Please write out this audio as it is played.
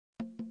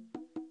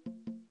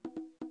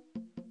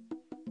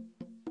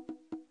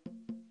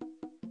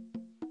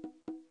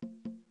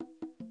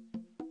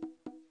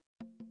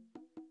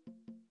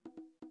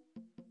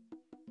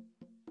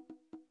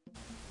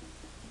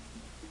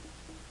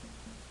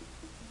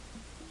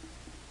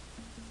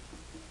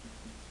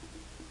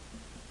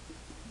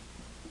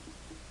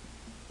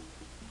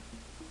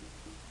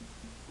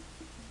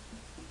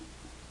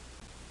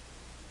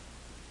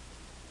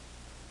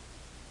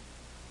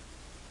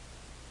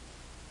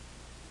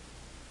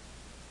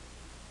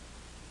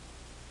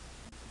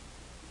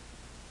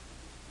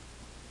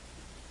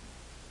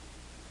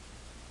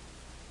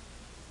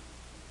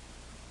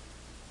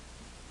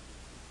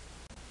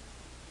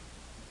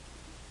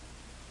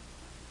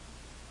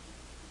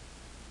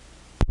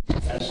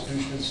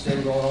Constitution of the State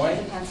of Illinois.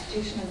 The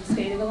Constitution of the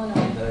State of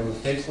Illinois. That I will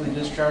faithfully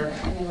discharge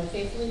And I will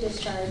faithfully the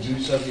discharge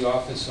duties of the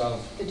office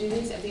of the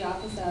duties of the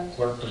office of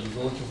Clerk of the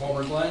Village of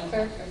Homer Glen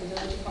Clerk of the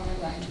Village of Homer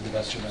Glen to the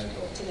best of my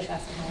ability. to the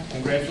best of my ability.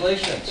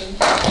 Congratulations.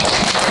 Thank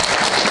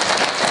you.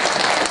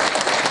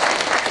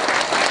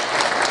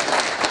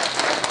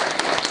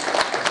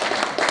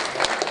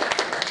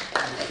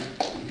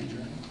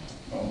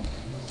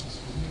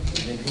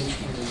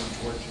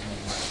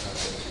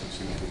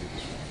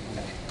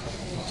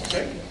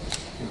 Okay.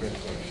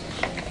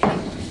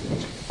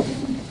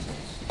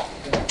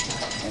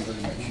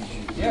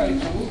 Yeah,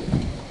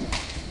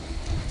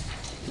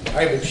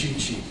 I have a cheat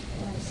sheet,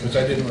 because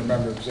I didn't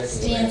remember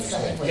exactly what I had to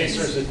say. in case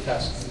there's a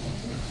test.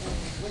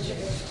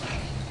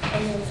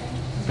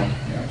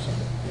 Yeah, I'm sorry.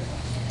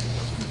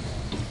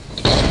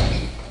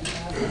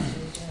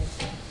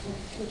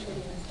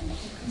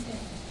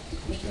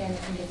 Which one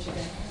can get you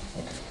there?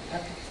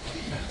 Okay.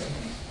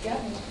 Yeah.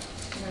 You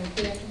want to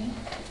repeat after me?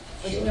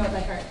 Or do you know it by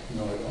heart?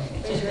 No, I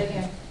don't. Raise your right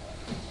hand.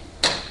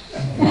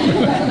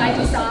 I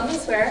do solemnly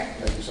swear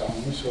I do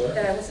solemnly swear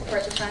that I will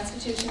support the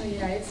Constitution of the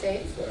United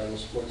States that I will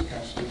support the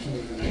Constitution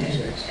of the United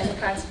States and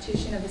the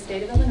Constitution of the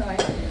State of Illinois, and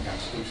the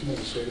Constitution of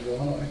the State of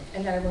Illinois,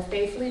 and that I will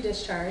faithfully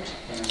discharge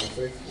and I will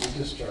faithfully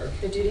discharge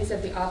the duties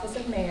of the office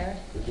of mayor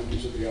the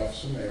duties of the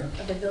office of mayor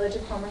of the Village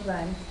of Homer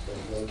Glen for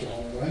the Village of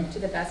Homer Glen to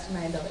the best of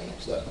my ability.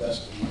 to the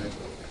best of my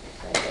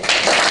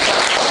ability.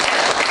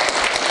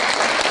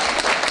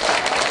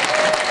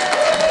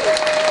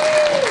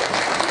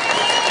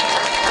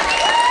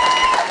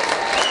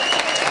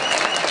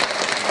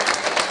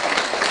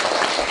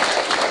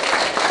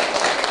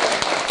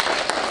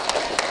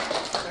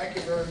 Thank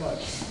you very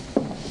much.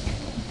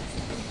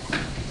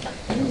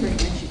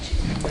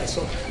 That's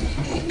okay.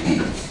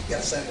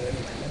 Yes, send it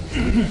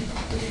anyway.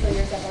 So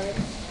yours up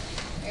already?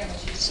 I got my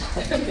sheets.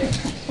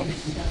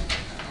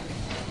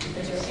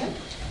 Raise your right hand.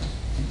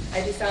 I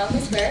do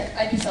solemnly swear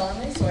I do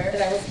solemnly swear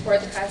that I will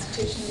support the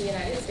Constitution of the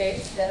United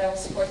States that I will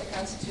support the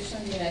Constitution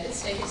of the United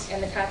States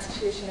and the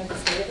Constitution of the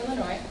State of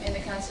Illinois, and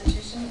the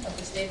Constitution of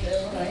the State of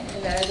Illinois,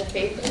 and that I will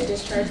faithfully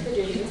discharge the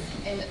duties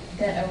and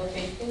that I will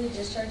faithfully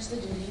discharge the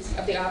duties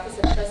of the office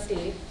of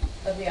trustee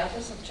of the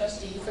office of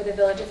trustee for the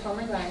Village of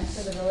Homer Glen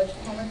for the Village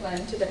of Homer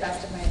Glen to the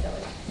best of my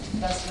ability. to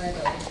the best of my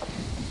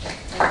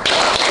ability.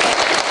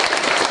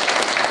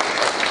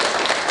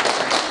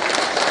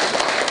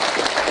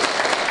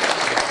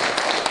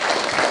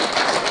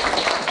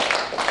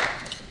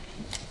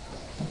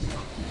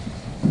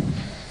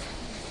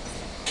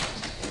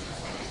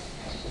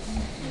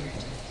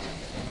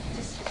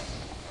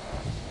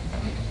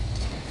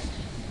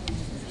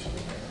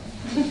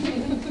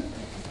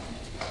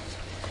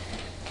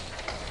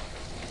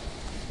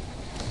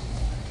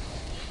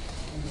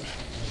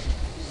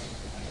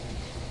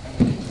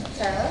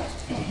 Sarah?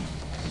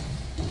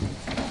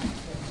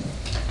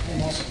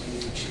 I'm also going to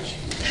need a cheat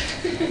sheet.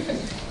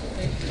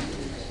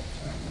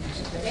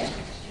 Okay.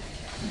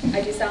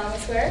 I do solemnly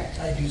swear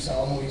I do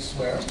solemnly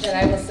swear that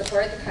I will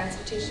support the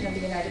Constitution of the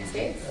United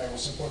States that I will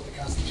support the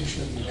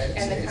Constitution of the United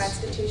and the States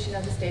Constitution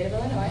of the State of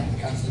Illinois, and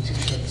the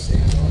Constitution of the State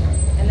of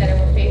Illinois, and that I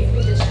will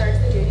faithfully discharge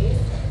the duties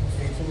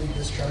faithfully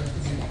discharge the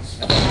duties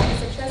of the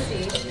office of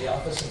trustee of the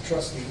office of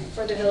trustee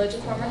for the Village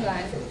of Homer for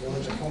Glen the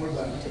Village of Homer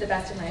Glen to the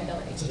best of my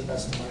ability. to the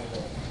best of my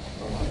ability.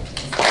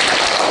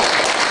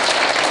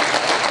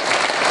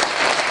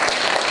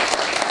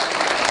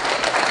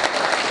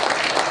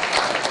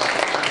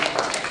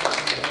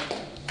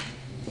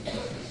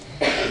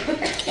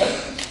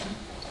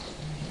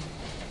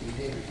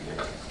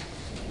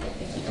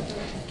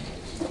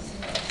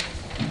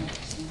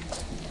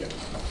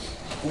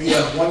 We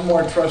have one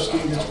more trustee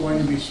that's going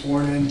to be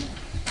sworn in.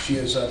 She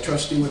is a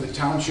trustee with the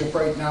township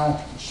right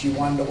now. She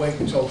wanted to wait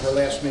until her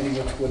last meeting,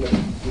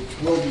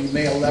 which will be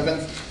May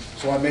 11th.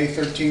 So on May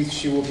 13th,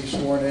 she will be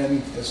sworn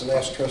in as the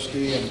last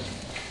trustee, and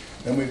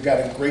then we've got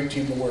a great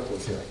team to work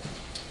with here.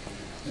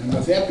 And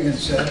with that being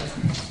said,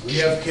 we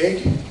have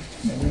cake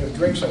and we have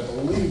drinks, I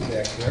believe,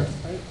 back there.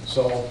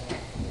 So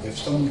if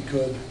someone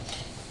could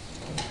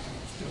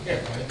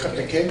cut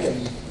the cake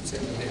and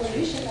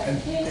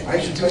I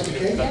should cut the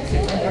cake? Yeah,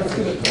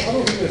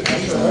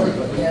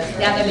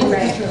 that'd be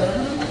great.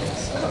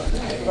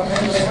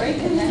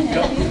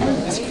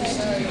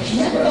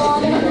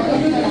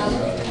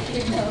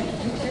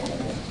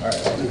 All right,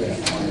 I'll do that.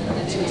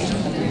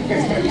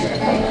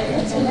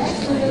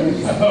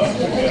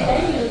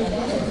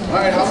 All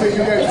right, how many of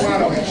you guys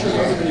want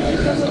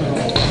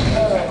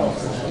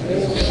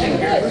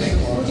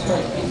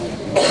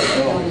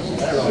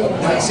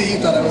I see you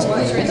thought I was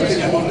lying.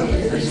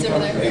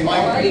 Hey,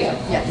 Mike.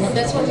 Yes,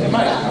 that's what we're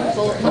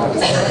both.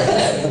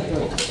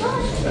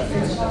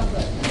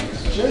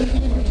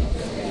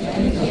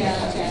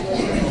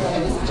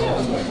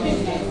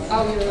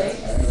 Oh, you're late?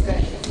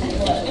 Good.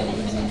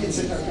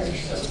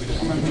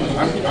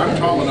 I'm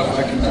tall enough,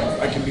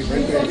 I can be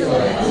right back here.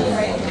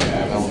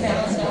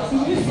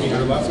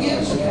 Your left?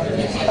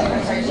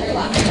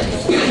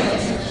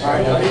 All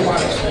right, how do you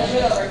want it?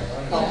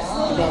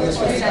 Going this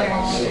way.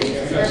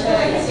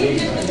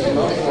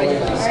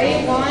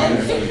 Ready? 1,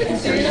 2, 3.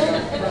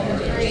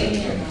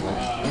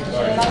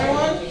 Another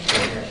one.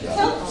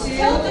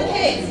 Tilt the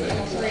cake.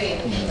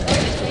 3.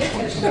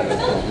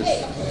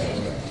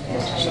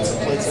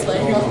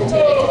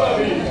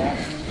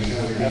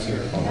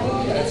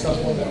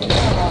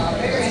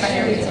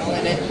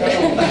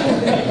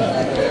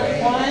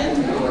 One,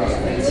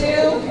 2,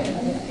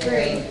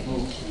 3.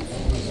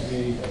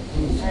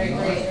 All right,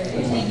 great.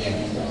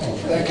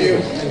 Thank you. Thank you.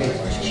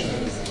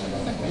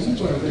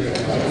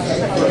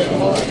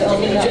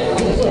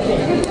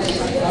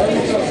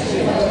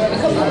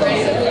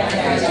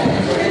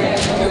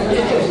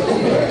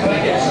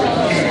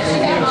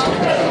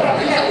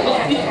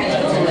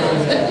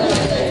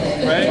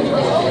 Right?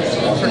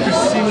 For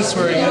Christina's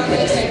swearing in, we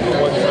just do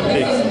one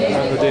cupcake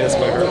on the dais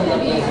by her.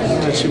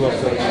 And she won't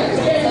feel it.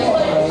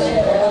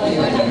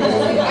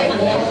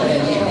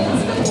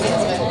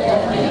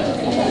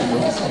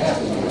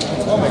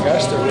 Oh my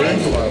gosh, they're wearing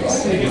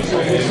gloves.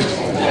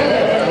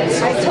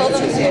 I told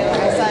them to. I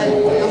said,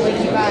 I'm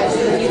like, you guys,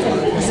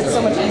 this is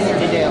so much easier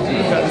to do.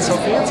 You've gotten so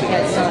fancy.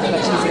 Yeah, it's so much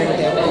easier to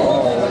do.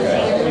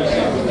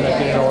 And I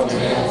get it all in your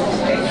hand.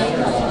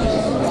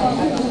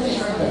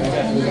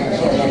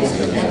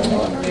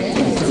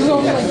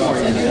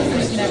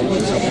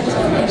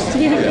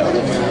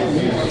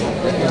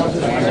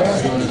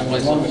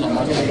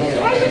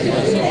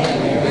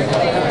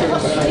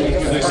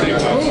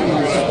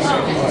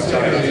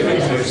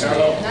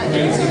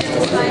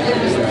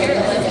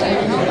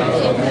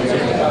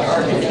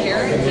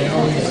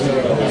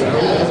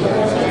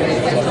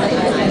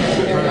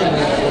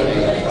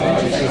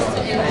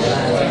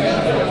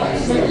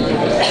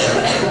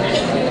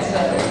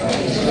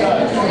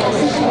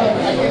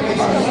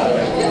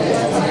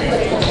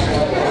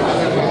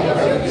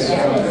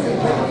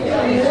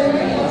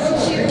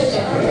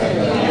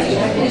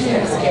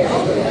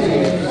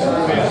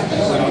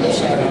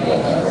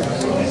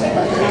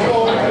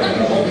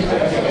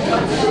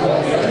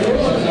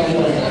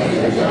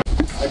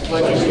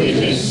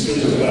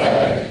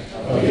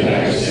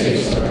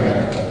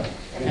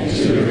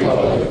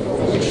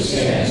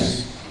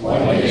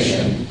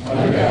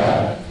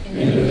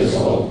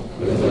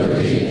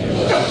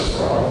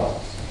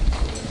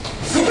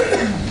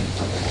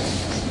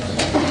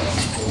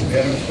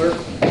 Madam Clerk,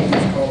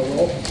 please call the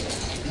roll.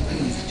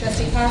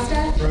 Trustee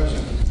Costa?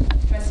 Present.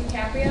 Trustee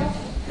Caprio?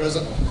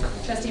 Present.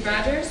 Trustee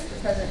Rogers?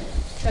 Present.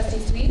 Trustee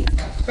Sweet?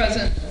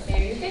 Present.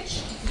 Mayor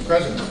Yukich?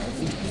 Present.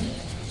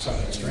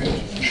 Sounded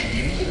strange.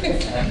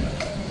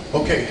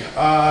 Okay,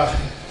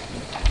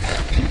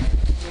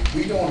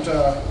 we don't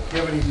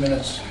have any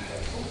minutes.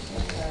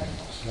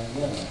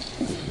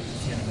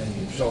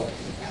 So,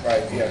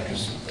 right, yeah,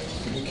 because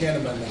we can't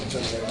amend them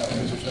just right now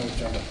because there's no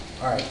agenda.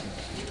 All right.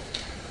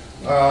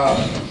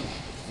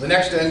 The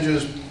next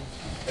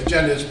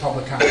agenda is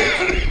public comment.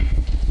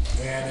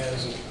 And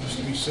as it used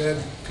to be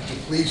said, could you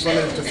please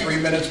limit it to 3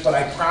 minutes? But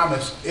I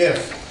promise,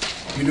 if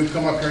you do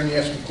come up here and you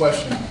ask a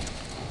question,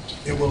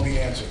 it will be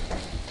answered.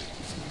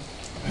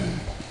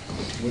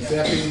 With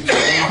that being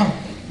said,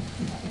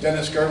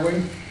 Dennis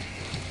Gardwin.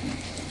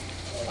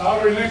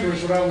 I'll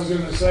relinquish what I was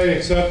going to say,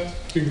 except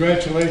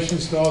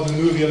congratulations to all the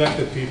newly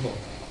elected people.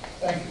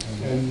 Thank you.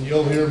 And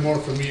you'll hear more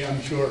from me,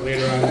 I'm sure,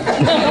 later on.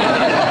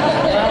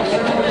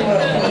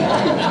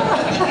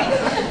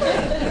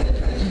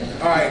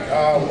 All right,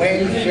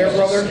 Wayne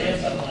Fairbrother.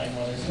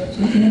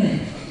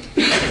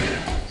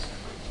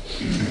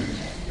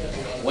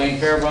 Wayne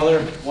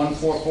Fairbrother,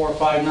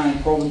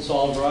 14459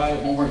 Provençal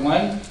Drive, Homer,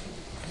 Glen.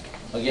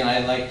 Again,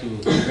 I'd like to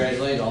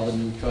congratulate all the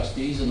new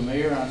trustees and the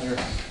mayor on their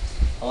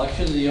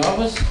election to the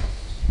office.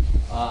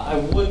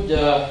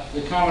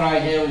 The comment I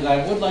have is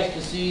I would like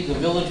to see the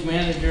village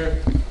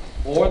manager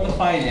or the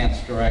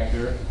finance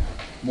director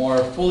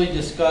more fully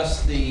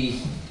discuss the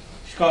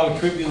Chicago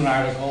Tribune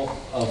article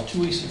of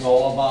 2 weeks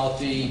ago about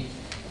the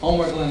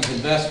Homer Glen's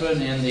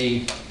investment in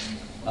the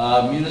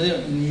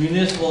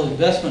municipal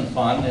investment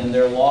fund and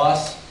their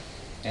loss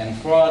and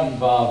fraud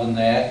involved in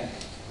that,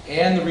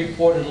 and the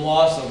reported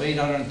loss of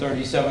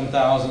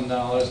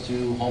 $837,000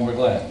 to Homer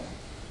Glen.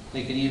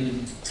 They can either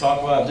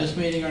talk about this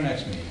meeting or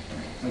next meeting.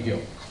 Thank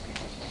you.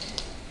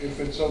 If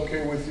it's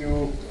okay with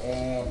you,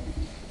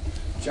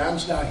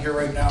 John's not here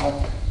right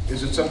now.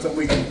 Is it something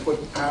we can put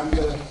on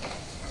the?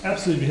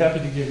 Absolutely, be happy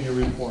to give you a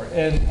report.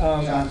 And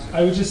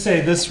I would just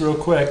say this real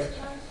quick.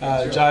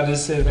 John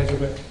just said,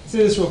 say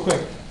this real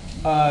quick.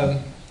 I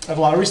have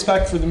a lot of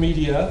respect for the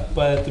media,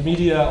 but the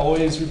media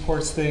always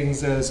reports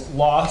things as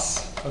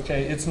loss.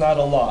 Okay, it's not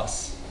a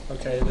loss.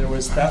 Okay, there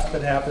was theft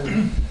that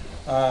happened.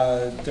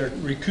 They're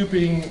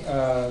recouping,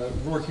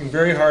 working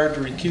very hard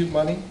to recoup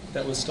money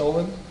that was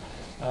stolen.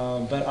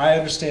 But I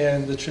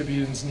understand the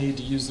Tribune's need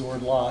to use the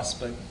word loss,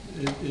 but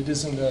it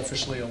isn't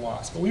officially a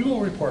loss. But we will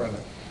report on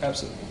it,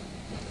 absolutely.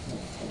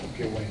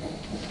 Okay, Wayne.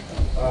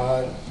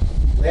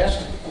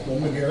 Last,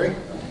 Lynn McGarry.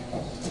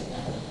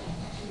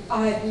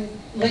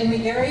 Lynn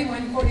McGarry,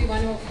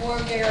 14104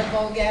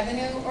 Garibaldi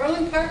Avenue,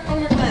 Orland Park,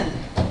 Homer, Glen.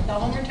 The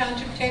Homer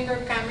Township Chamber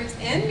of Commerce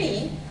and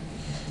me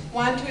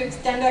want to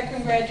extend our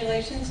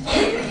congratulations to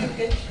you,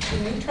 the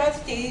new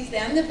trustees,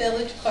 and the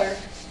village clerk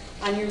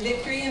on your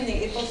victory in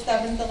the April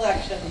 7th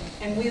election.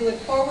 And we look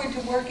forward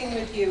to working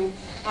with you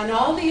on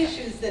all the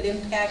issues that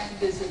impact the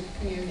business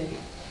community.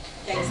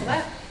 Thanks a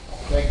lot.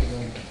 Thank you,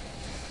 Lynn.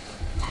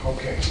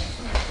 Okay,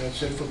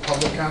 that's it for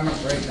public comment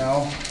right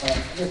now.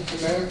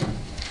 Mr. Mayor,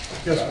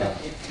 Yes, ma'am.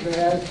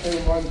 may I say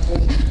one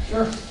thing?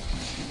 Sure.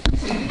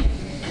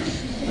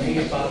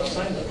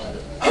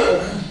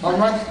 How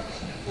much?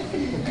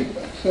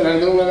 Can I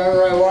do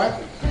whatever I want?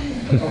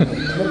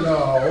 No,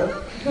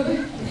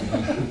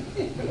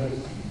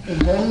 Is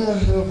any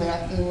of you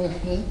happy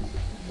with me?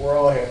 we're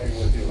all happy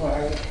with you.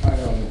 I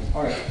don't know.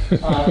 All right.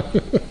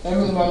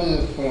 Everybody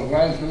is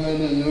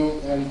congratulating you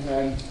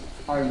and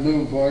our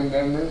new board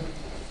members,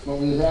 but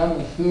we have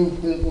a few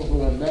people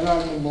who have been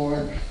on the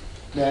board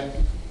that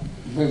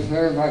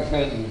deserve our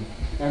thank you.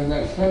 As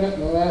I said at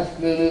the last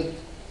meeting,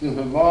 you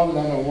have all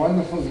done a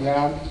wonderful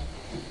job,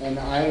 and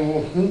I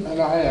will keep an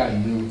eye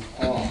on you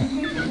all,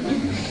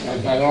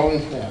 as I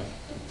always have.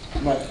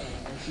 But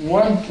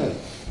one thing,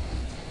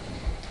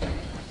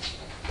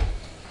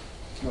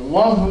 the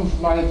love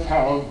of my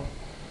town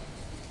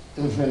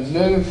is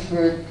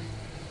administered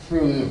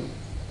through you.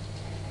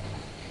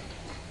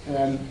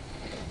 And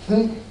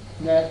keep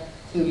that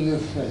in your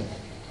faith,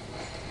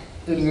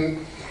 in your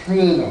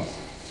credo,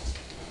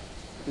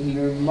 in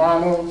your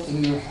motto,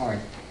 in your heart.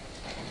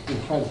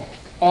 Because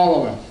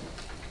all of us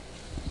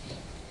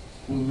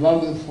will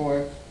love you for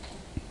it,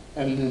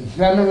 and the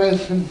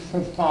generations to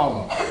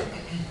follow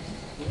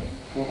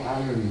will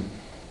honor you.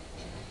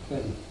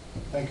 Thank you.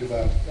 Thank you,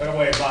 Bob. Right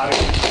away, Bobby.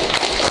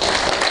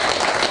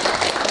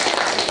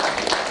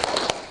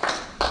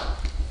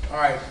 All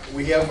right,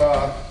 we have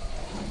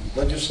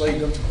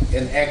legislative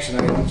and action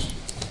items.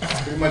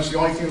 Pretty much the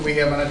only thing we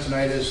have on it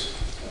tonight is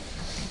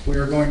we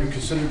are going to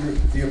consider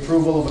the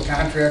approval of a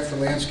contract for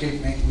landscape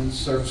maintenance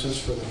services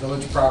for the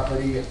village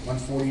property at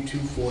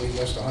 14240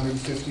 West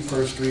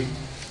 151st Street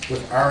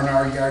with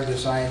R&R Yard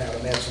Design out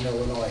of Matson,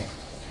 Illinois.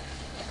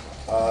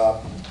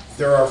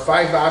 There are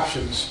 5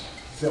 options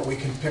that we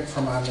can pick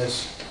from on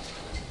this.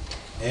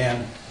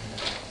 And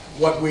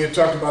what we had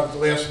talked about at the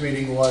last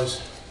meeting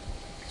was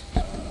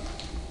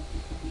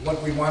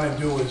what we want to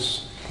do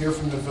is hear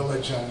from the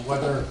village on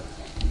whether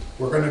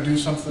we're going to do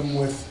something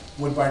with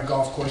Woodbine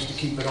Golf Course to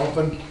keep it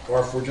open, or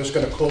if we're just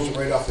going to close it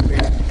right off the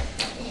bat.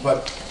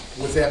 But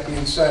with that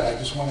being said, I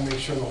just want to make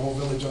sure the whole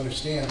village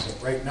understands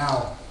that right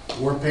now,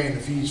 we're paying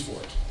the fees for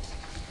it.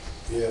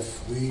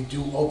 If we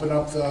do open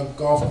up the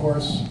golf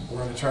course, we're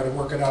going to try to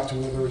work it out to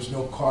where there is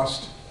no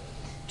cost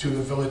to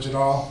the village at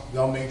all.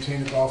 They'll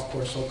maintain the golf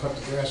course, they'll cut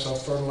the grass, they'll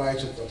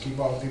fertilize it, they'll keep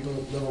all the people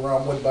that live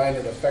around Woodbine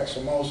that affects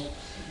the most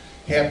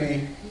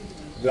happy.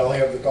 They'll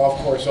have the golf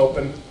course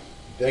open.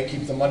 They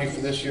keep the money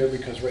for this year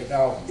because right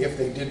now, if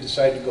they did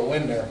decide to go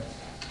in there,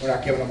 we're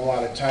not giving them a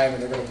lot of time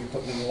and they're going to be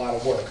putting in a lot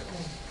of work.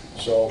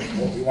 So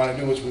what we want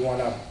to do is we want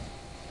to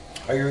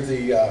hire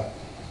the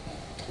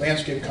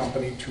landscape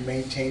company to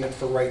maintain it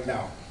for right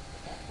now.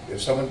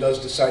 If someone does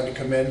decide to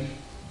come in,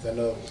 then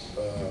the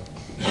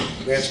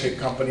landscape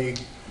company,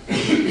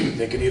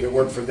 they can either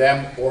work for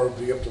them or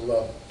be up to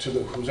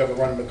who's ever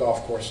running the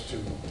golf course to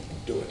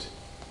do it.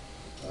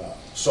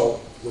 So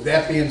with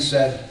that being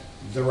said,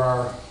 there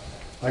are,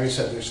 like I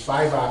said, there's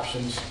 5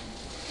 options,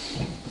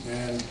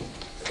 and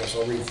I guess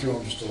I'll read through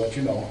them just to let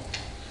you know.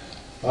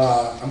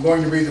 I'm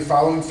going to read the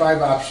following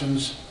 5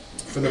 options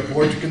for the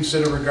board to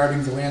consider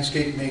regarding the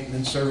landscape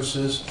maintenance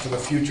services for the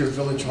future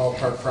Village Hall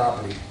Park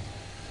property.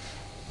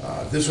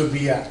 This would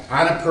be on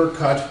a per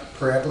cut,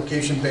 per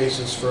application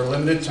basis for a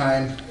limited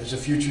time as the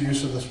future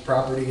use of this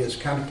property is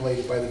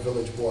contemplated by the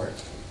village board.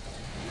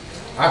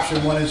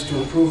 Option 1 is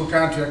to approve a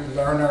contract with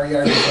R&R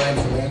Yard Design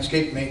for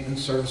landscape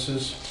maintenance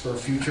services for a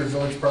future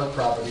Village Park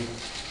property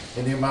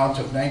in the amount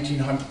of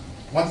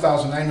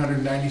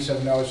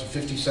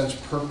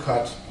 $1,997.50 per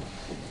cut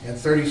and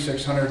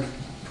 $3,600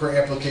 per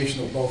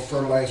application of both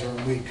fertilizer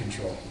and weed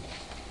control.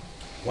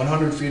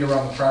 100 feet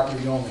around the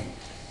property only.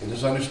 It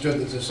is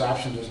understood that this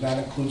option does not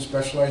include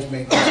specialized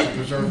maintenance to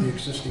preserve the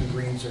existing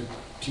greens or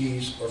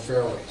tees or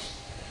fairways.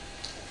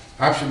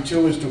 Option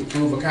 2 is to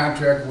approve a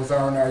contract with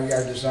R&R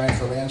Yard Design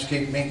for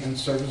landscape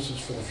maintenance services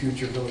for the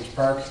future village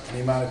park in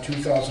the amount of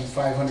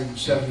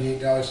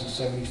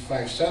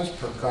 $2,578.75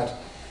 per cut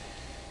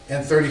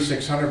and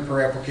 $3,600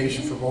 per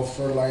application for both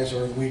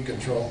fertilizer and weed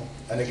control,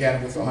 and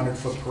again with a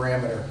 100-foot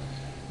parameter.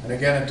 And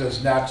again, it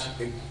does not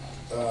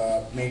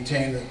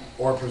maintain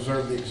or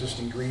preserve the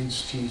existing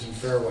greens, tees, and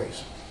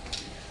fairways.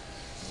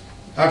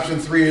 Option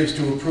 3 is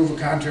to approve a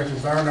contract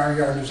with R&R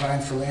Yard Design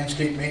for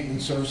landscape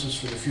maintenance services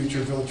for the future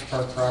Village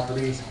Park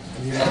property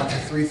in the amount of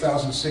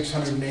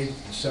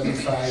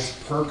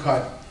 $3,608.75 per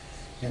cut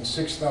and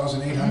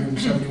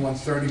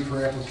 $6,871.30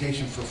 per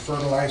application for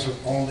fertilizer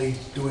only,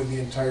 doing the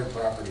entire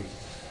property.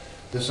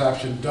 This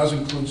option does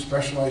include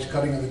specialized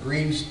cutting of the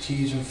greens,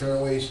 tees, and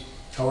fairways.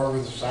 However,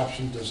 this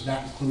option does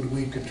not include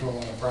weed control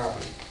on the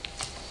property.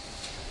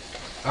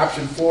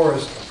 Option 4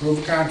 is approve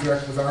a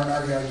contract with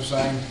R&R Yard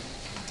Design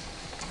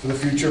for the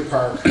future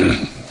park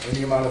in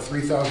the amount of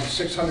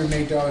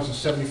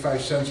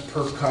 $3,608.75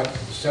 per cut,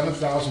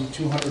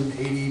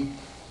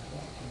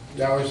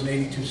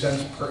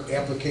 $7,280.82 per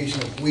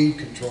application of weed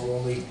control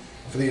only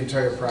for the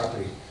entire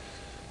property.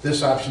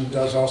 This option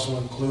does also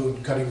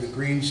include cutting the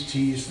greens,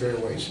 tees,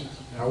 fairways.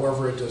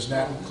 However, it does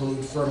not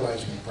include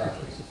fertilizing the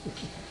property.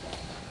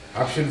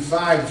 Option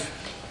 5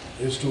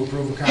 is to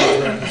approve a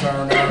contract with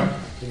R&R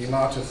in the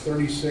amount of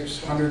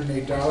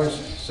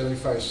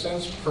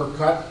 $3,608.75 per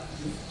cut,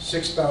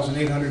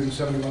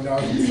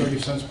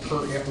 $6,871.30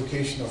 per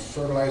application of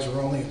fertilizer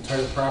only,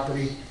 entire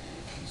property,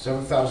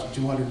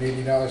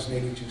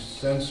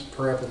 $7,280.82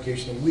 per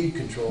application of weed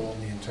control on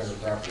the entire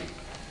property.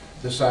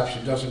 This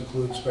option does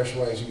include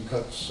specializing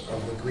cuts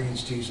of the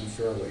greens, tees, and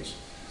fairways.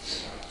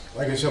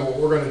 Like I said, what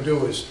we're going to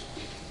do is,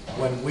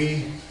 when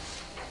we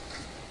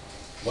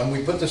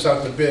put this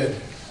out to bid,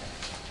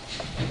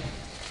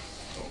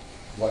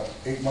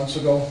 8 months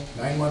ago,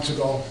 9 months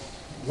ago,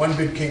 one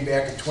bid came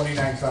back at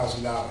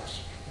 $29,000.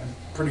 I'm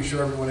pretty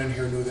sure everyone in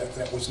here knew that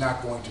that was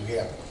not going to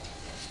happen.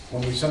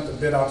 When we sent the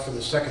bid out for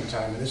the second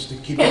time, and this is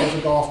to keep it as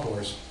a golf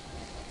course,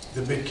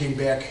 the bid came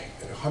back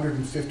at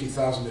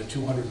 $150,000 to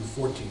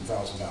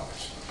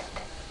 $214,000.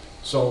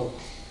 So,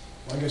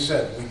 like I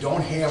said, we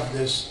don't have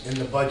this in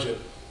the budget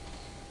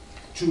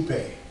to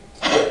pay.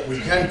 We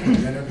can put it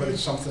in there, but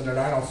it's something that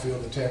I don't feel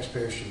the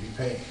taxpayers should be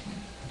paying.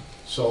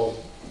 So,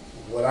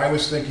 what I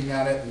was thinking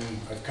on it, and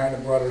I've kind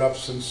of brought it up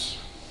since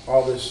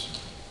all this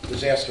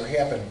disaster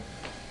happened,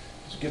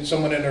 is get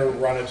someone in there to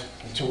run it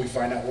until we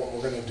find out what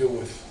we're going to do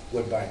with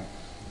Woodbine.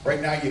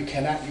 Right now, you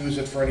cannot use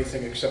it for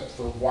anything except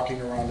for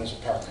walking around as a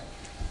park.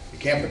 You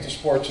can't put the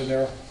sports in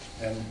there,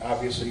 and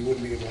obviously you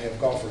wouldn't be able to have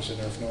golfers in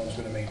there if no one's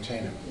going to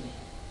maintain it.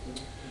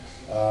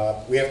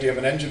 We have to have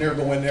an engineer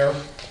go in there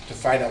to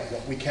find out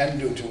what we can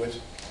do to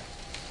it.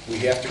 We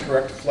have to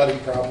correct the flooding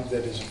problem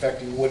that is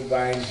affecting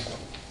Woodbine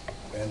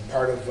and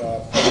part of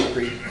Pine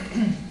Creek.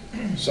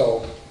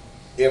 So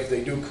if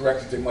they do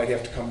correct it, they might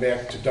have to come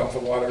back to dump the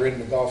water in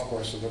the golf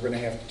course, so they're going to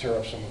have to tear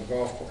up some of the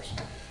golf course.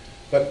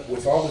 But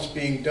with all this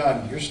being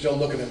done, you're still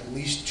looking at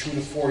least 2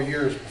 to 4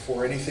 years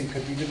before anything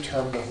could be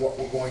determined of what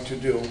we're going to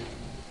do,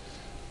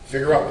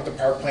 figure out what the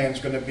park plan's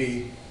going to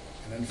be,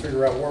 and then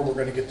figure out where we're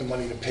going to get the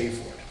money to pay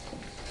for it.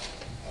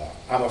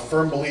 I'm a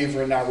firm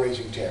believer in not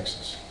raising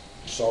taxes.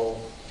 So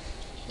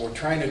we're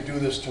trying to do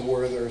this to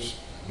where there's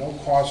no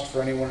cost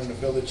for anyone in the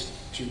village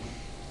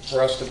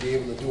for us to be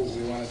able to do what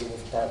we want to do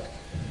with the park.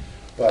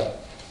 But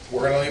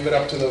we're going to leave it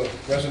up to the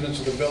residents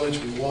of the village.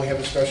 We will have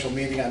a special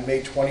meeting on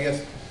May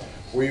 20th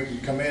where you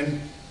can come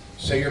in,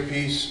 say your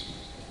piece,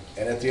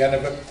 and at the end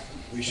of it,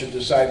 we should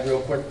decide real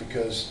quick,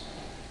 because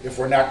if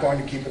we're not going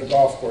to keep it a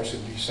golf course,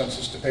 it'd be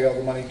senseless to pay all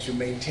the money to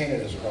maintain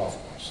it as a golf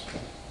course.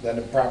 Then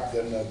the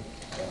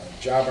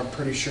job, I'm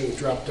pretty sure, would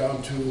drop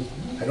down to,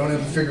 I don't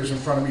have the figures in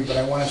front of me, but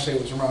I want to say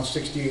it was around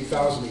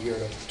 $68,000 a year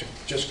to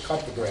just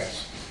cut the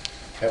grass.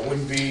 That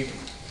wouldn't be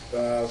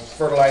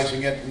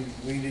fertilizing it and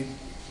weed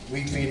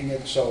feeding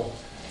it, so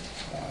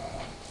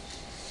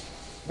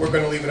we're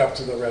going to leave it up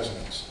to the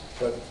residents.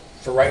 But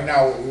for right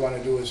now, what we want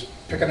to do is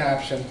pick an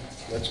option.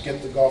 Let's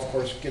get the golf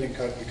course getting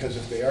cut, because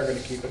if they are going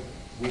to keep it,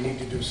 we need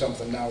to do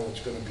something now, or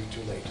it's going to be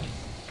too late.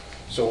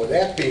 So with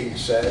that being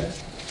said,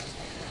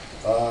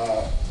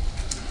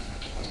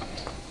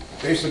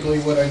 basically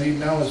what I need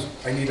now is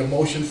I need a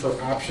motion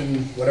for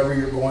option, whatever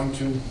you're going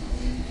to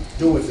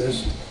do with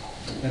this.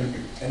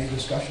 Any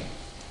discussion?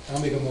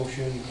 I'll make a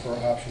motion for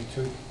option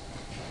 2.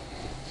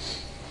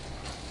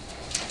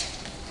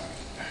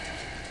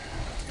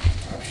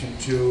 Option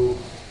 2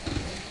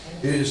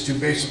 is to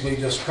basically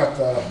just cut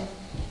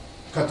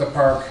the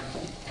park,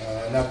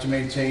 not to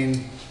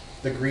maintain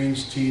the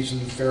greens, tees,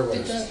 and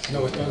fairways.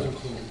 No, it does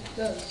include. It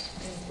does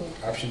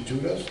include. Option 2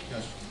 does? Yes.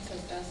 It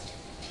says does.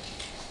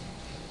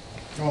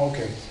 Oh,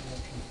 okay.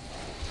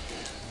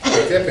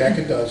 Take that back,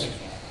 it does.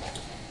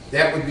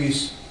 That would be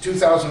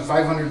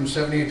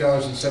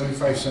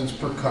 $2,578.75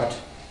 per cut,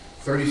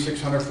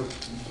 $3,600 for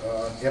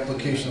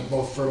application of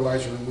both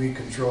fertilizer and weed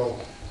control,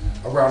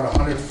 around a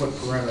 100-foot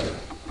perimeter.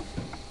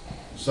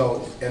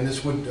 So, and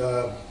this would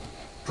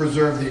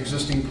preserve the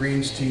existing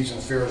greens, tees,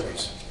 and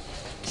fairways.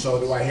 So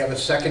do I have a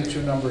second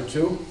to number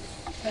 2?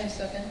 I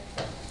second.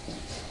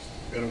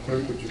 Madam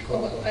Clerk, would you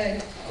call it? I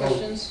have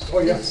questions. Oh,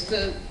 yeah.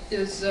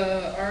 Is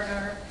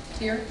R&R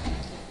here?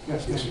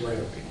 Yes, this is right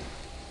up here.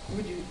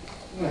 Would you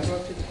want to go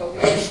up to the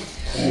podium?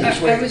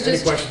 This way, I was any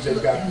just- questions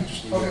they've got,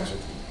 just leave that.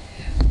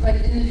 But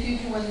in the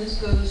future, when this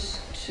goes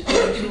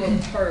to a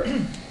park,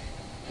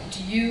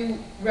 do you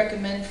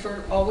recommend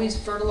for always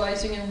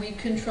fertilizing and weed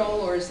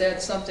control, or is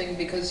that something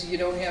because you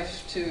don't have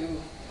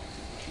to,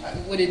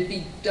 would it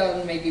be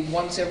done maybe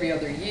once every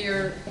other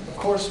year? Of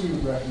course, we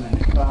would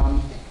recommend it.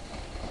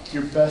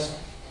 Your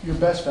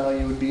best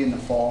value would be in the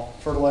fall.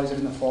 Fertilize it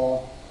in the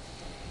fall,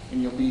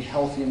 and you'll be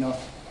healthy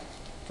enough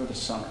for the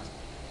summer.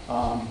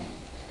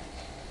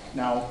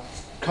 Now,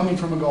 coming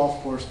from a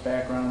golf course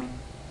background,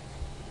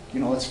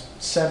 it's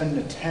 7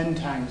 to 10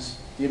 times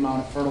the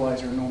amount of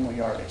fertilizer a normal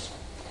yard is.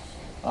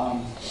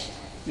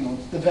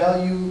 The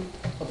value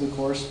of the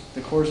course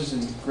is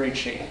in great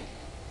shape.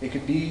 It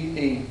could be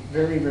a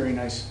very, very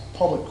nice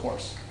public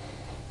course.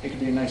 It could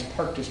be a nice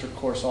park district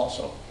course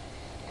also.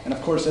 And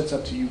of course, that's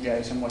up to you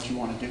guys and what you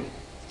want to do.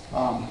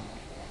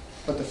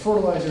 But the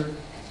fertilizer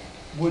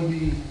would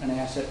be an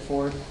asset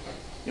for it.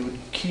 It would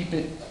keep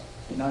it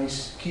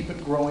nice, keep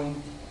it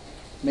growing,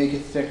 make it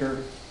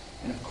thicker,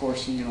 and of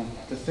course, you know,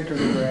 the thicker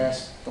the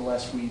grass, the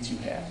less weeds you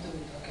have.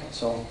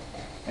 So,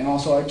 and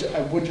also,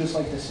 I would just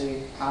like to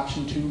say,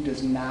 option 2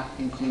 does not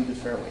include the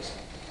fairways.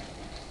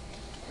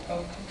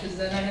 Oh, because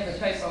then I have a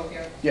typo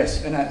here.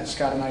 Yes, and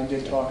Scott and I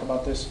did talk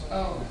about this,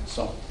 Oh,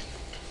 so.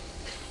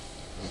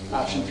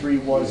 Option 3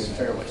 was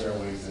fairways.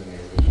 Fairways in the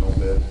original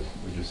bid,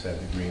 we just had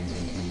the greens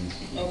and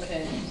tees.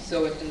 okay,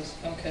 so it does,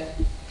 okay.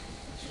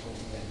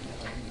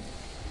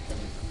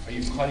 Are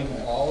you cutting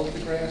all of the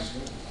grass?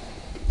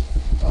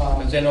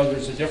 Because I know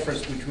there's a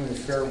difference between a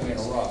fairway and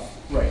a rough,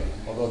 Right.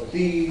 although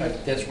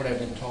that's what I've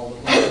been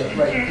told.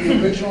 Right,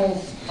 the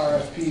original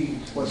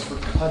RFP was for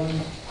cutting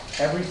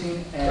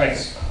everything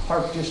as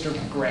park district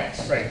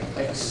grass. Right.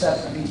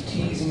 Except the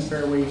tees and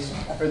fairways,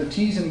 or the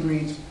tees and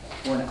greens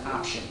were an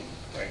option.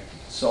 Right.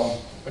 So,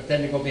 But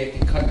then they go back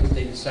and cut, if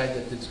they decide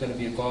that it's gonna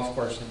be a golf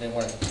course and they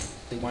want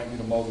you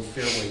to mow the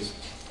fairways,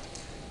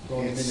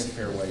 going in the it's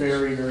fairways.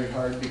 very, very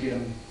hard to get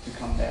them to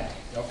come back.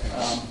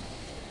 Okay.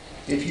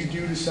 If you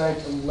do decide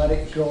to let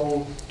it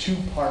go to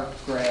park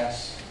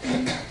grass,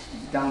 and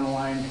down the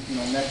line, you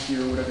know, next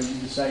year, or whatever, you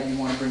decide you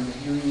want to bring the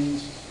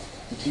greens,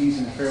 the tees,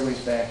 and the fairways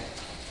back,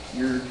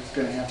 you're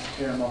going to have to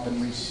tear them up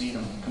and reseed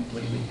them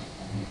completely,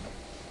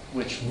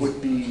 which would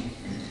be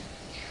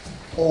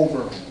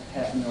over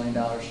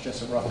 $500,000,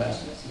 just a rough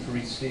estimate. To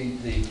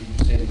reseed did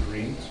you say the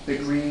greens? The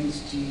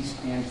greens, tees,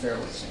 and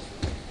fairways.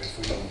 If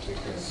we don't take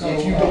care of it. So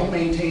if you don't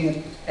maintain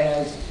it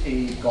as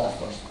a golf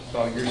course.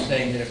 So you're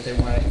saying that if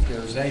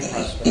there's any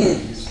possibility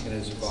of using it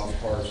as a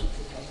golf course,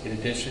 in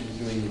addition to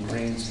doing the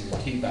greens and the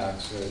tee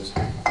boxes,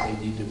 they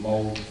need to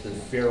mow the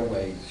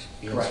fairways,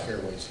 Correct.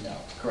 fairways now?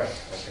 Correct.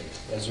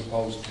 Okay, as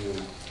opposed to,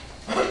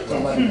 To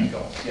let it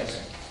go,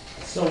 yes.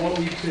 So what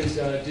we could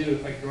do,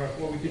 if I could,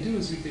 what we could do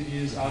is we could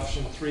use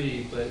option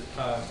 3, but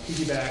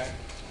piggyback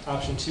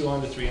option 2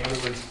 onto 3. In other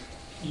words,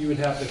 you would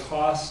have the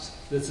cost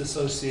that's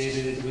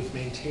associated with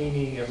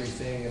maintaining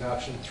everything in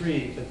option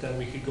 3, but then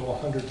we could go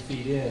 100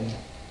 feet in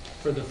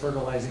for the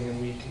fertilizing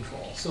and weed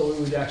control. So it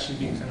would actually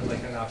be kind of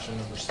like an option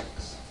number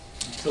 6.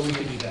 So we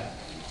could do that.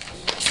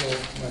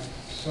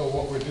 So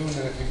what we're doing,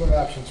 then, if you go to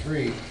option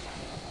 3,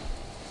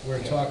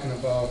 we're talking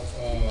about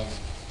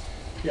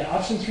Yeah,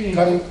 option 3.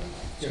 cutting,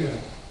 excuse me,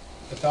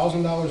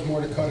 $1,000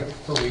 more to cut it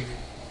per week.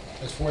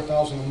 That's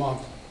 $4,000 a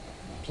month,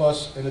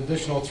 plus an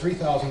additional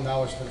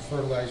 $3,000 for the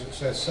fertilizer.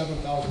 So that's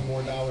 $7,000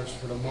 more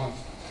for the month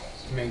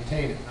to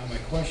maintain it. Now, my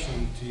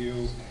question to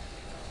you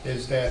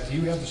is that, do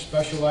you have the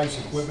specialized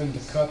equipment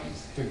to cut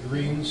the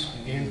greens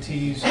and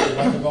tees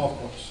like a golf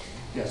course?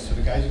 Yes. So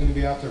the guys are gonna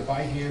be out there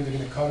by hand, they're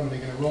gonna cut them, they're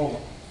gonna roll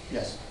them.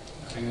 Yes.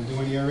 They're gonna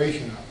do any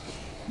aeration on them.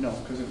 No,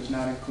 because it was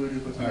not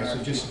included with the All right, so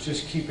RFP.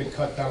 just keep it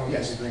cut down to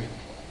Yes. the green.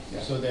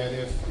 Yes. So that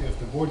if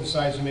the board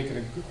decides to make it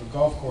a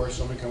golf course,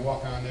 somebody can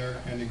walk on there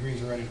and the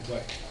greens are ready to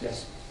play.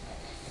 Yes.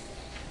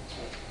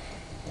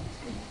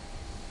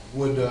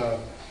 Would,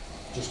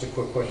 just a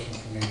quick question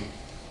for me.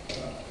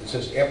 It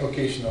says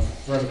application of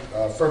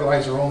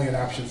fertilizer only in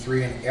option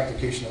 3 and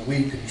application of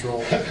weed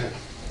control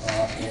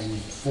in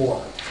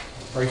 4.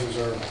 Prices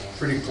are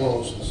pretty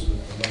close. It's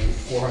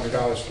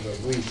 $400 for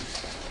the weed.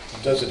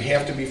 Does it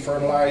have to be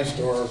fertilized,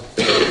 or,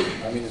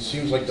 I mean, it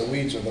seems like the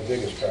weeds are the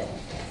biggest problem.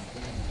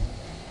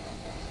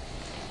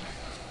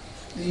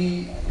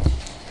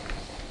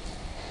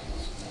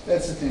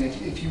 That's the thing,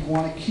 if you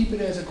want to keep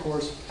it as a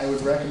course, I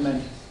would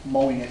recommend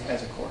mowing it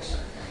as a course.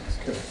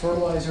 The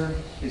fertilizer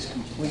is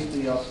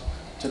completely up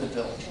to the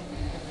village.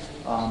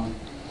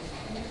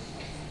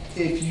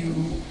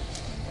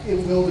 It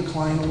will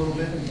decline a little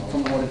bit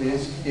from what it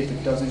is if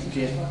it doesn't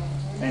get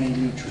any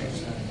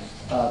nutrients.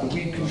 The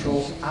weed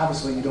control,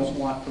 obviously you don't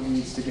want the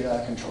weeds to get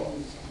out of control.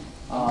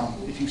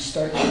 If you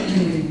start getting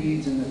too many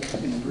weeds in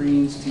the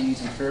greens,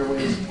 tees, and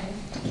fairways,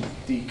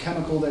 the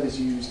chemical that is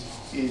used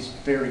is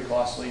very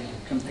costly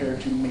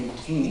compared to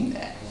maintaining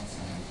that.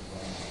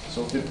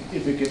 So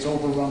if it gets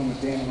overrun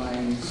with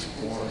dandelions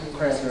or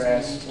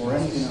crabgrass or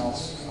anything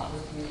else,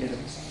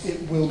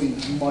 it will be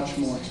much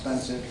more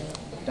expensive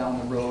down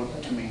the road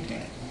to maintain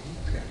it.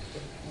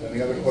 And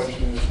the other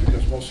question is,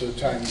 because most of the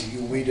time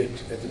you weed it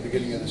at the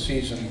beginning of the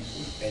season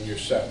and you're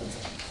set.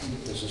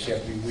 Does this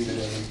have to be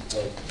weeded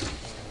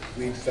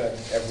weed fed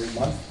every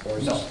month? Or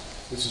is No.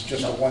 this is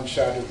just a one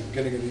shot at the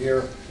beginning of the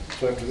year?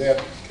 So after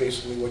that,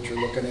 basically what you're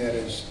looking at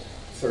is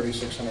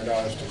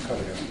 $3,600 to cut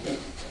it every day.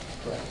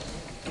 Correct.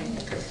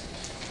 Okay.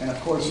 And of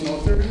course, you know,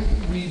 if there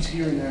are weeds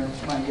here and there,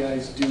 my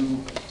guys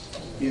do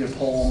either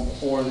pull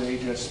them or they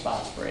just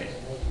spot spray it.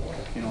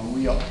 You know,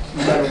 no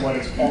matter what,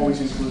 it's always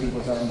included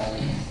with our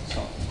mowing,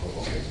 so.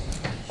 Okay.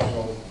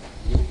 So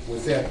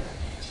with that,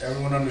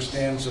 everyone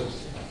understands that,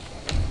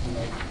 you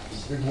know,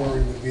 the big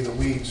worry would be the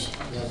weeds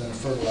rather than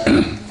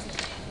fertilizer.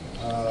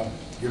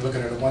 You're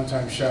looking at a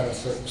one-time shot of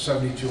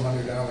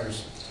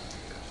 $7,200.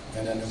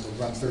 and then it would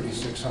run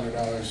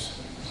 $3,600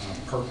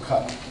 per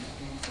cut.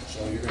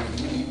 So you're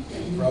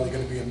probably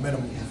gonna be a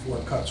minimum of 4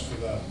 cuts for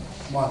the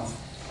month.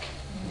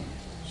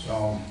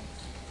 So,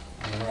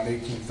 around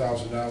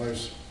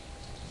 $18,000,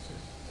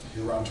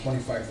 you're around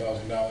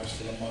 $25,000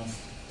 for the month,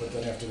 but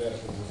then after that,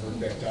 it would revert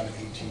back down to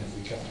 18 if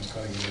we kept on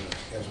cutting it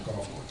as a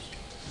golf course.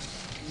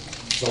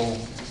 So,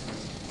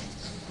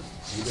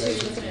 you So you're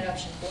guys, looking at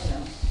option 4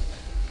 now?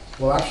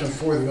 well, option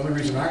 4, the only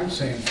reason I'm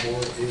saying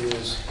 4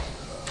 is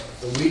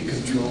the weed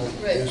control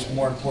Right. is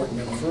more important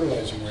than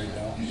fertilizing right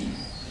now.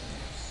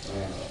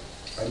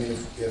 I mean,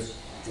 if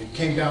it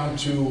came down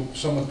to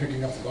someone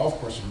picking up the golf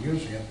course and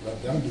using it,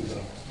 let them do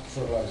the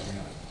fertilizing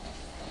on it.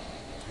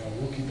 You know,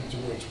 we'll keep it to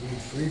where it's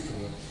weed-free for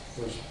the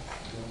first,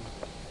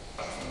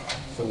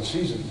 for the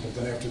season, but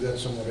then after that,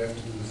 someone would have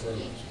to do the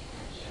fertilizing.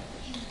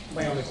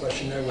 My only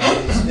question there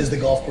was, is the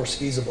golf course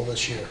feasible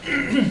this year?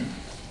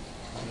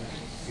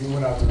 You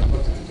went out there and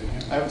looked at it,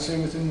 didn't you? I would say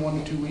within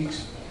 1 to 2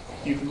 weeks,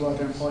 you could go out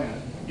there and play on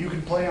it. You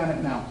could play on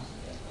it now.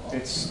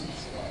 It's,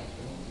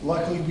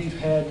 luckily we've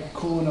had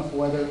cool enough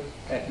weather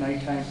at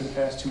nighttime for the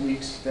past 2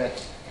 weeks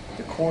that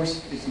the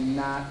course is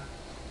not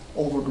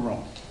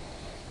overgrown.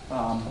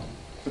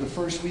 For the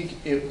first week,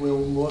 it will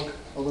look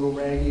a little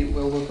raggy, it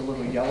will look a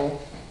little yellow,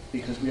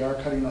 because we are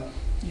cutting up,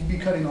 you'd be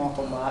cutting off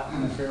a lot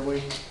in the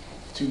fairway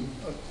to,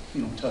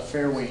 to a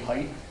fairway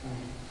height.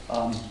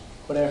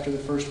 But after the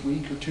first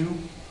week or two,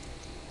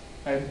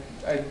 I'd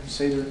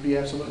say there'd be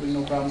absolutely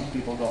no problem with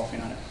people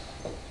golfing on it.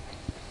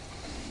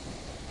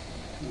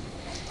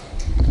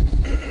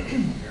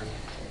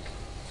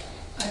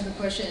 I have a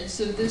question.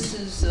 So this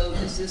is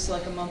this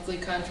like a monthly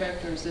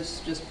contract, or is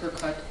this just per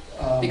cut?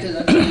 Because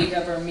I mean, we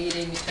have our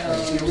meeting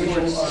The original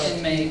towards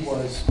in May.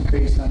 was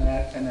based on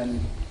that, and then,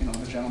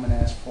 the gentleman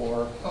asked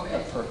for Okay. a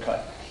per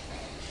cut.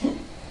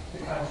 The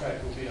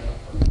contract will be on a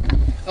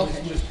per.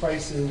 Okay. There's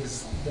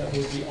prices that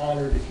would be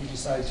honored if you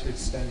decide to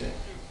extend it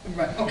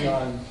Right, okay.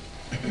 beyond.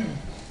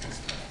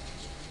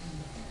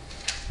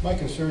 My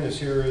concern is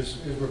here is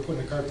we're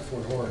putting the cart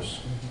before the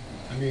horse.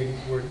 I mean,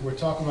 we're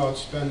talking about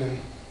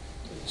spending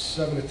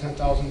 $7,000 to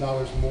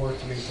 $10,000 more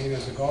to maintain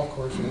as a golf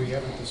course, and we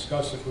haven't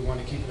discussed if we want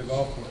to keep it a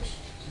golf course.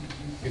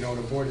 The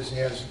board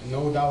has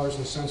no dollars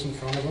and cents in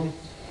front of them.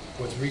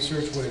 What's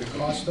research, what it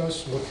cost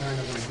us, what kind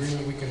of an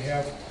agreement we can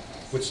have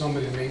with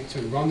somebody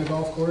to run the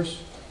golf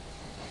course.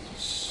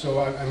 So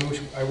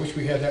I wish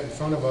we had that in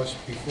front of us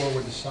before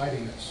we're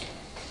deciding this.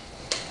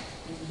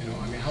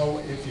 I mean,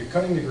 if you're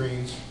cutting the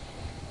greens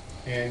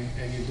and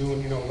you're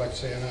doing, like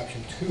say an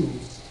option 2,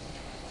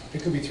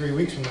 it could be 3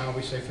 weeks from now,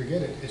 we say,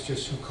 forget it. It's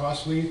just too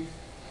costly.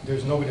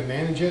 There's nobody to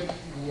manage it.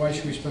 Why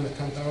should we spend the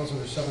 $10,000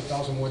 or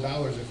 $7,000 more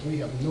if we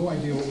have no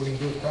idea what we're going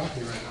to do with the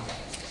property right now?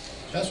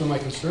 That's what my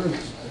concern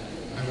is.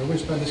 I mean, we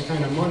spend this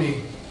kind of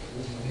money,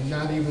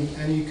 not even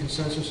any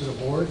consensus of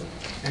the board,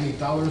 any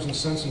dollars and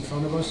cents in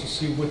front of us to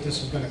see what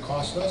this is going to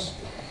cost us,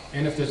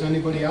 and if there's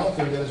anybody out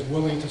there that is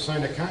willing to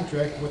sign a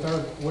contract with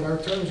our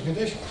terms and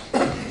conditions.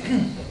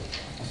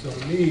 So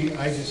to me,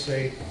 I just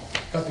say,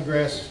 cut the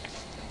grass,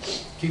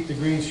 keep the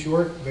greens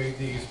short, the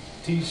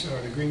tees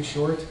or the greens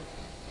short,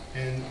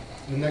 and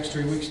the next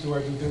 3 weeks do our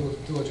due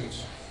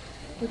diligence.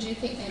 Would you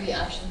think maybe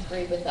option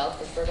 3 without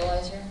the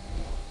fertilizer?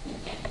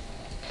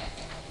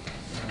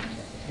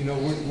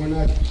 We're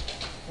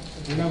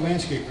not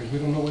landscapers. We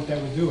don't know what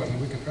that would do. I mean,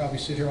 we could probably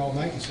sit here all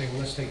night and say, well,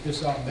 let's take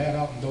this out and that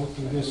out and don't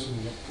do this and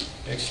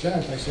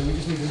extent. I say we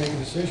just need to make a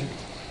decision.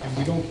 If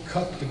we don't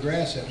cut the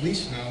grass at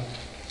least now,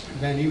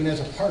 then even as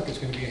a park, it's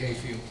going to be a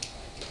hayfield.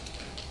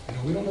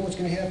 We don't know what's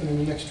going to happen in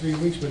the next 3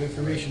 weeks with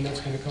information that's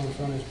going to come in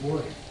front of this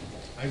board.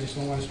 I just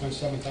don't want to spend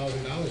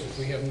 $7,000 if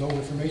we have no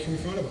information in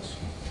front of us.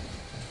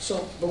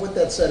 So, but with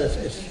that said,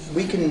 if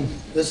we can,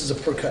 this is a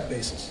per cut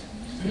basis.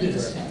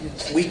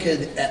 We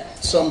could, at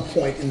some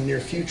point in the near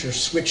future,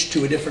 switch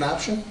to a different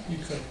option? You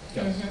could.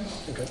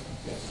 Okay.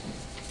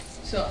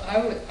 So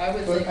I would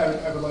But think,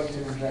 I would like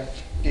to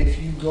interject. If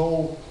you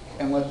go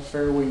and let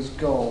fairways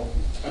go,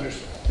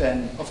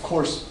 then of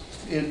course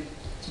it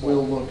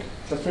will look,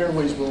 the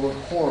fairways will look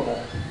horrible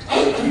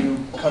if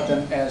you cut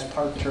them as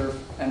park turf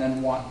and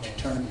then want to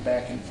turn them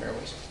back into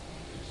fairways.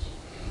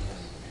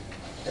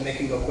 And they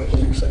can go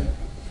quickly, you're saying?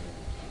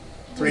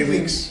 3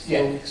 weeks,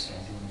 4 weeks?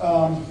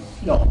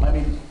 No, I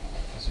mean,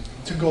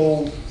 to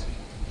go,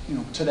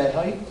 to that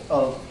height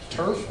of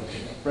turf,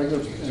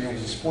 regular,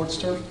 sports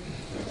turf,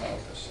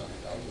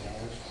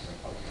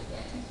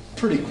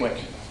 pretty quick,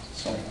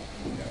 so.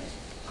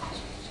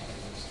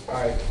 All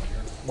right,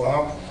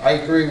 well, I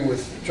agree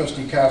with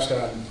Trustee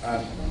Costa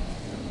on,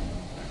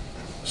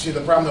 see,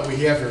 the problem that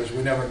we have here is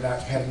we never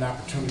had an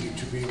opportunity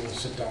to be able to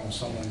sit down with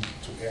someone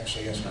to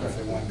actually ask them if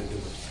they wanted to do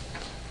it.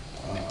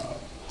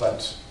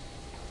 But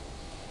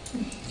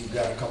you've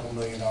got a couple $1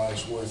 million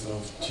worth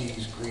of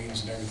tees,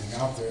 greens, and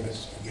everything out there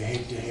that you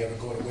hate to have it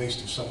go to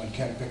waste if someone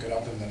can pick it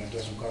up and then it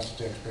doesn't cost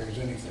the taxpayers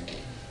anything.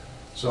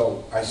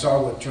 So I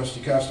saw what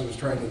Trustee Costa was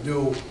trying to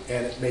do,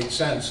 and it made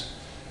sense.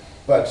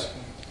 But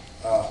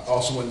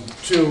also in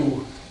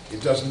 2,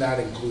 it does not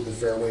include the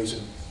fairways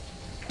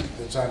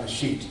that's on the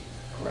sheet.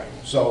 Correct.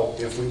 So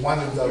if we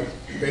wanted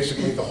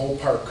basically the whole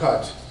park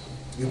cut,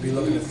 you'd be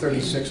looking at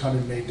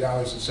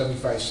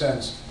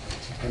 $3,608.75.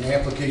 And the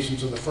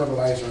applications of the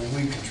fertilizer and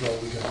weed control,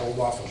 we can hold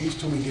off at least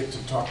till we get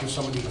to talk to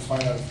somebody to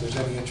find out if there's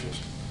any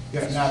interest.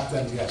 If not,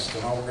 then yes,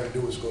 then all we're gonna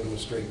do is go to a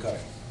straight cutting.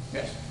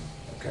 Yes.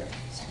 Okay.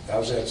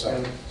 How's that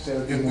sound?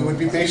 It would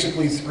be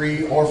basically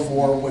 3 or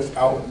 4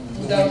 without the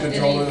Without weed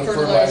control or any the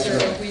fertilizer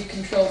fertilizer. or weed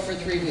control for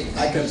 3 weeks.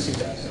 I can see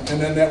that.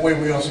 And then that way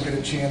we also get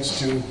a chance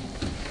to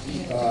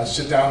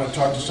sit down and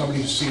talk to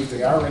somebody to see if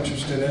they are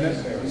interested in it.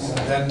 And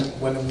then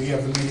when we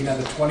have the meeting on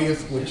the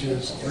 20th, which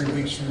is 3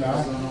 weeks from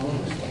now,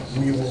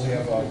 we will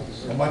have a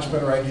much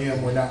better idea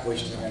and we're not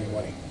wasting any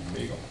money.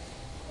 There you go.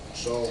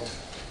 So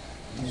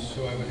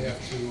I would have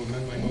to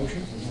amend my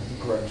motion?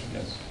 correct.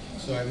 Yes.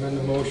 So I amend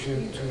the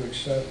motion to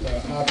accept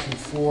option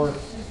 4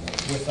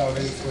 without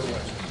any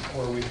fertilizer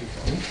or weed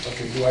control.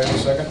 Okay, do I have a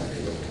second?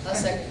 I'll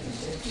second.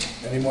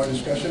 Any more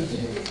discussion?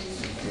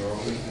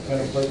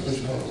 Madam Clerk,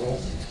 please call the roll.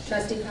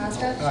 Trustee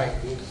Pasca? Aye.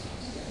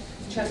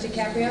 Trustee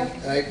Caprio?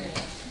 Aye.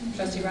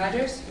 Trustee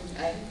Rogers?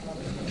 Aye.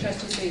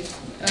 Trustee Sweet?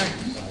 Aye.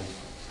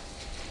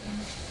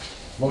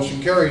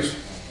 Motion carries.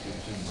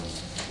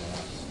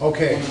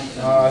 Okay,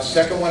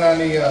 second one on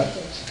the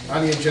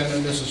agenda,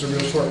 and this is a real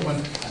short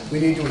one. We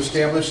need to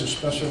establish a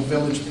special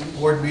village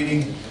board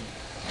meeting.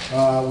 We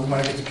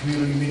want to get the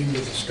community meeting to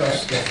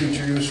discuss the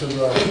future use of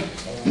the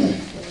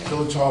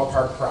Village Hall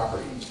Park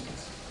property.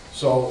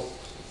 So,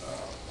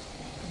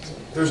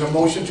 there's a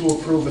motion to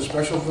approve a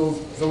special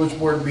village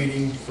board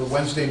meeting for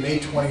Wednesday, May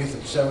 20th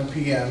at 7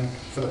 p.m.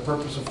 for the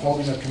purpose of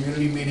holding a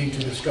community meeting to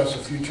discuss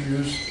the future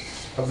use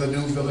of the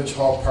new Village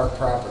Hall Park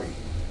property.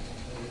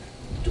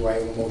 Do I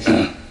have a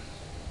motion?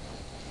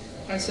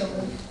 I so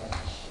move.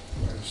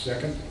 Do I have a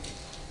second?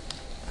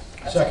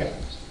 Second.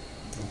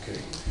 Okay.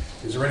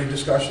 Is there any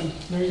discussion?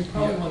 No, you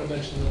probably want to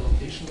mention the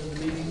location of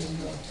the meeting.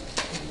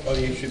 Oh,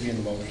 it should be in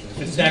the motion.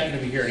 If it's not going to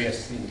be here, it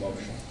has to be in the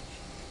motion.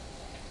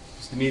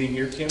 Is the meeting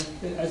here, Kim?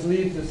 I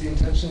believe that the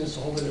intention is to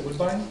hold it at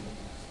Woodbine.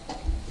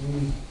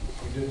 We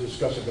did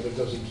discuss it, but it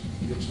doesn't,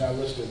 it's not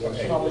listed.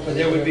 Okay. Probably- But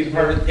that would be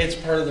part of, it's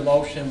part of the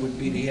motion would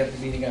be to have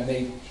the meeting on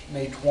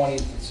May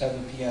 20th at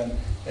 7 p.m.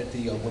 at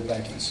the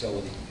Woodbine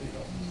facility.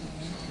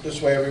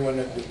 This way, everyone,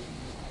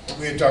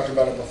 we had talked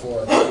about it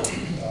before,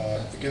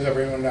 it gives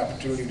everyone an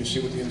opportunity to see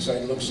what the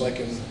inside looks like,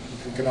 and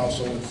we can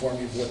also inform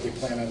you of what they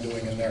plan on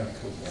doing in there.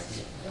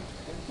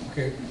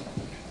 Okay,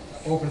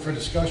 open for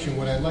discussion.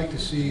 What I'd like to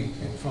see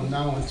from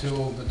now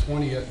until the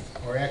 20th,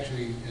 or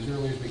actually as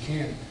early as we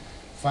can,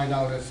 find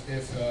out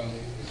if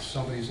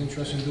somebody's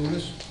interested in doing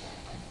this.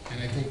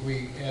 And I think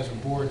we, as a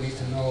board, need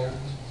to know,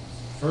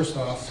 first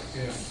off,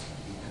 if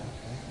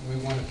we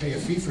want to pay a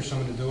fee for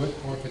someone to do it,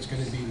 or if it's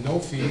going to be no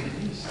fee,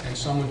 and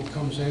someone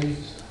comes in,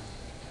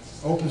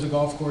 opens a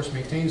golf course,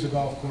 maintains a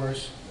golf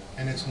course,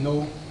 and it's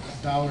no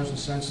dollars and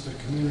cents to the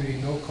community,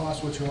 no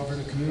cost whatsoever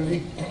to the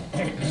community.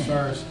 As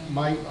far as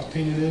my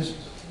opinion is,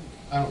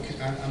 I'm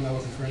not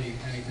looking for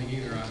anything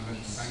either on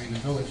it. I mean, the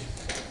village,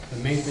 the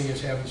main thing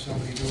is having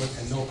somebody do it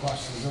and no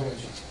cost to the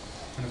village.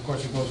 And of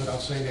course, it goes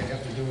without saying they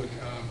have to do it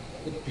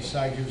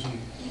besides using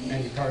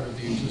any part of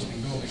the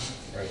existing building.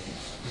 Right.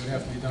 It would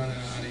have to be done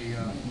on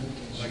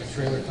a, like a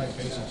trailer type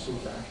basis.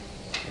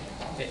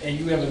 And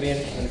you have a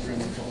management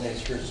agreement from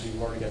last year, so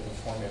you've already got the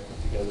format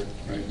put together.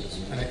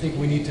 And I think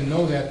we need to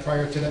know that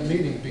prior to that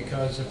meeting,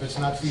 because if it's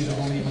not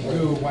feasible to even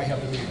do, why have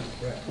the meeting?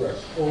 Correct.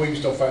 Well, we can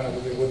still find out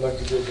what they would like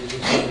to do, but we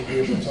should be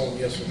able to tell them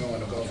yes or no on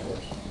the golf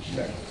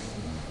course.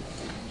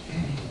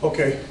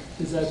 Okay.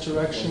 Is that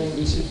direction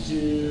to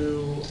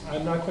do,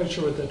 I'm not quite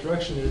sure what that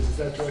direction is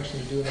that direction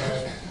to do an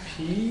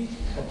RFP,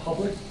 a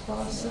public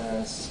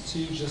process,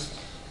 to just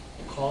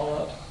call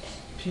up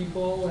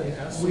people and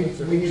ask them We if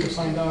they're need to interested?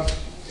 find out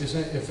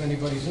if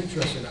anybody's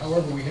interested.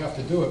 However, we have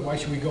to do it. Why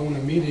should we go in a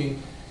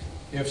meeting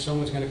if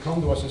someone's going to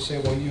come to us and say,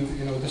 well, you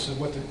know, this is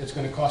what it's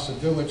going to cost the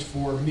village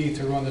for me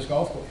to run this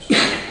golf course?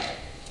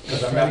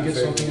 Let's I'm try not to in get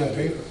favor of something on that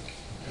paper. either.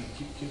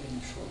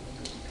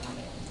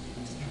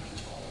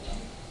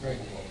 Right.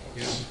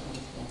 Yeah.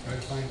 Try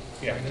to find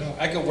it out.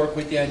 I could work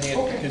with you on that,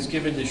 Okay. because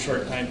given the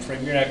short time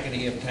frame, you're not going to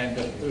have time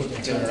to put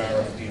together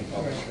an RFP and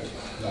publish it.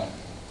 No.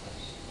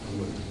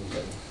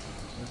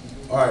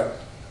 All right,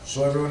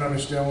 so everyone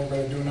understand what we're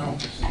going to do now?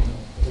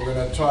 We're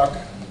going to talk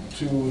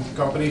to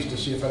companies to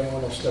see if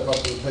anyone will step up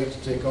to the plate to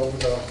take over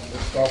the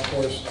golf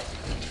course.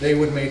 They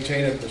would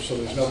maintain it, so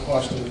there's no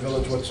cost to the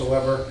village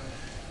whatsoever.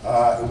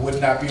 It would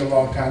not be a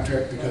long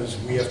contract because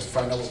we have to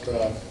find out what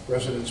the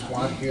residents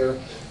want here.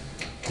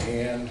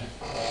 And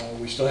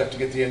we still have to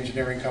get the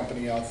engineering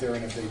company out there,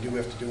 and if they do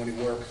have to do any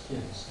work,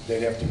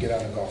 they'd have to get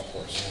on a golf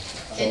course.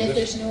 So And if this-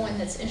 there's no one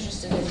that's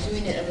interested in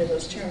doing it under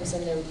those terms,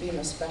 then there would be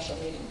no special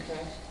meeting,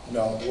 correct?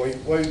 No,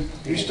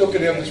 we still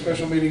could have the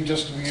special meeting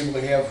just to be able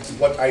to have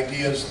what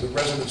ideas the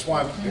residents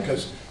want,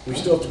 because we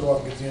still have to go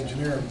out and get the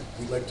engineer, and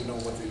we'd like to know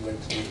what they'd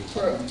like to do.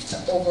 For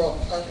the overall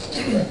park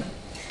network.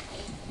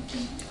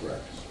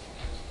 Correct.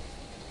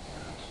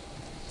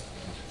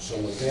 So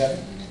with that,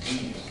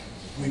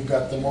 we've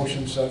got the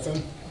motion set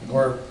then,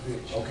 or,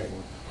 okay.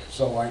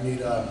 So I need,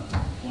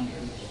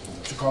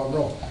 to call the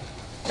roll.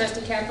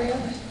 Trustee Caprio?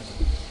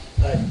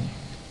 Aye.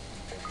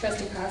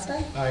 Trustee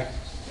Costa? Aye.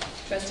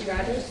 Trustee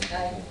Rogers?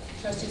 Aye.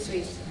 Trustee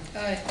Sweet?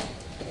 Aye.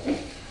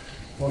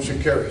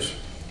 Motion carries.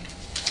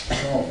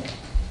 So,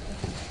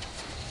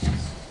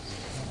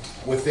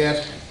 with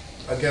that,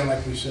 again,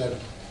 like we said,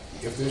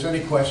 if there's any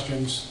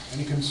questions,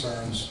 any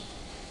concerns,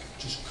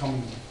 just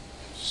come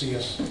see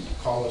us,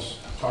 call us,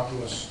 talk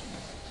to us.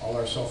 All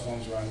our cell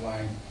phones are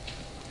online.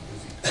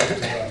 If you go to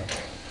the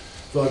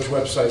village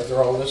website,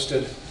 they're all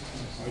listed.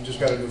 I just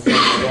got a new phone,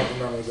 I don't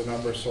remember the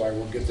number, so I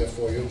will get that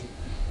for you.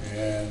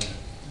 And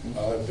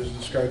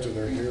business cards, are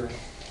they here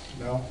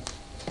now?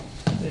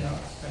 They are,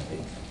 I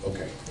think.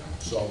 Okay,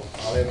 so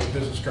I'll have the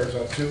business cards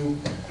out too,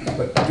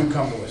 but do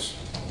come to us.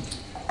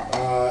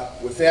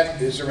 With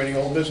that, is there any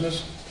old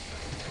business?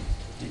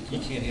 You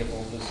can't have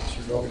all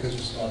this. No, because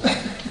it's not.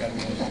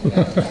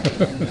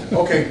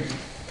 Okay,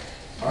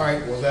 all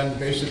right, well then,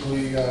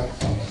 basically,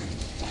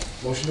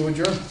 motion to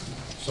adjourn.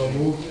 So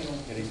moved.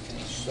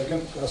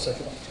 Second? I'll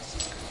second.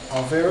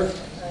 All in favor?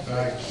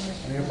 Aye.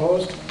 Any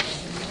opposed?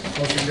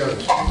 Motion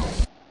carries.